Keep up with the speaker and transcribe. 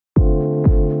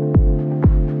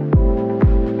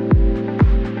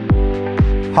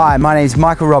Hi, my name is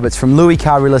Michael Roberts from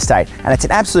Carr Real Estate, and it's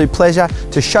an absolute pleasure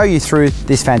to show you through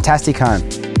this fantastic home.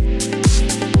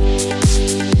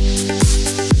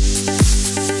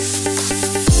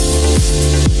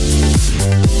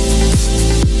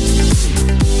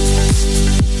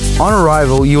 On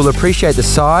arrival, you will appreciate the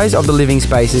size of the living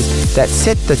spaces that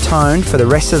set the tone for the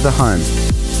rest of the home.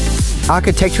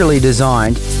 Architecturally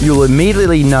designed, you will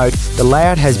immediately note the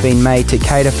layout has been made to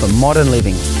cater for modern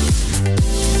living.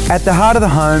 At the heart of the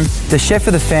home, the chef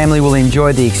of the family will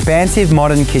enjoy the expansive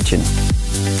modern kitchen.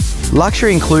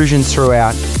 Luxury inclusions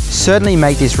throughout certainly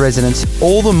make this residence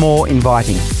all the more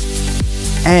inviting.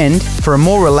 And for a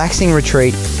more relaxing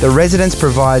retreat, the residence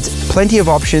provides plenty of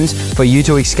options for you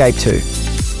to escape to.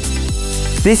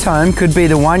 This home could be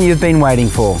the one you've been waiting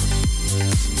for.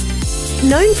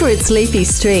 Known for its leafy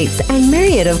streets and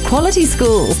myriad of quality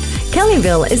schools,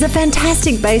 Kellyville is a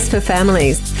fantastic base for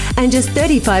families. And just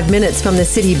 35 minutes from the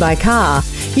city by car,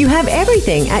 you have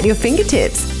everything at your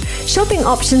fingertips. Shopping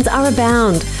options are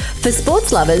abound. For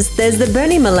sports lovers, there's the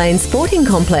Bernie Mullane Sporting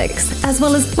Complex, as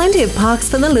well as plenty of parks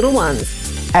for the little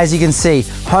ones. As you can see,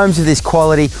 homes of this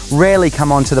quality rarely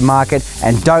come onto the market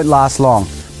and don't last long.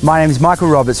 My name is Michael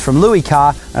Roberts from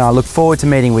Carr, and I look forward to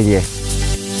meeting with you.